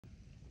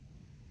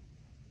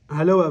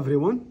Hello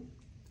everyone.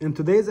 In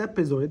today's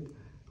episode,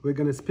 we're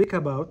going to speak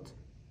about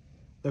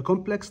the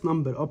complex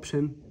number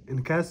option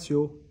in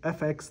Casio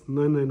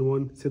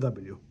fx-991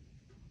 CW.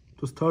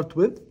 To start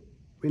with,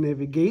 we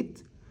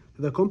navigate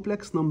to the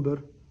complex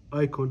number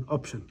icon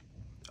option.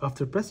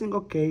 After pressing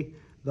OK,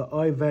 the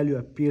I value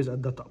appears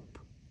at the top.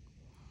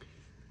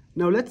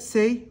 Now let's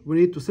say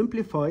we need to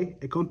simplify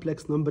a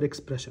complex number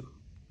expression.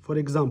 For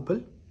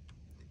example,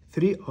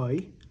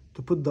 3i.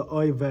 To put the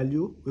I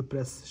value, we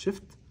press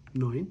Shift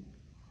 9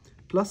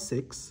 plus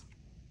 6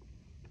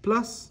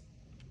 plus,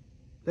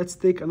 let's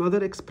take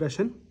another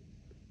expression,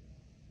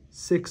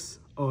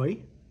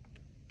 6i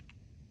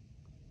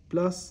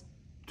plus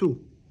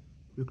 2.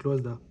 We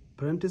close the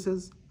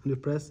parentheses and we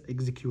press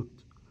execute.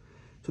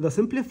 So the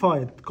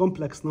simplified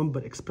complex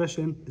number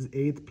expression is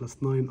 8 plus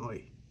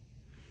 9i.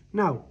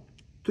 Now,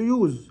 to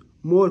use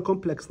more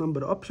complex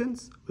number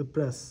options, we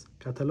press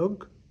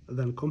catalog,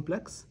 then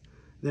complex.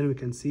 Then we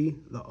can see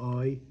the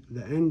I,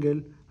 the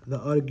angle, the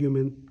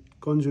argument,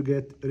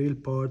 conjugate, real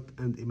part,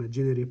 and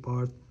imaginary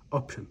part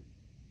option.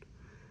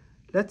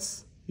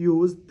 Let's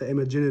use the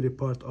imaginary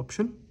part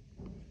option.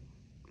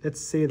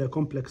 Let's say the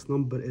complex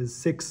number is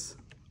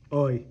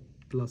 6i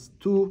plus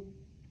 2.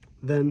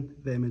 Then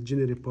the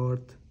imaginary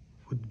part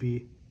would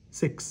be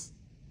 6.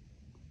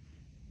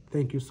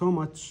 Thank you so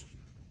much.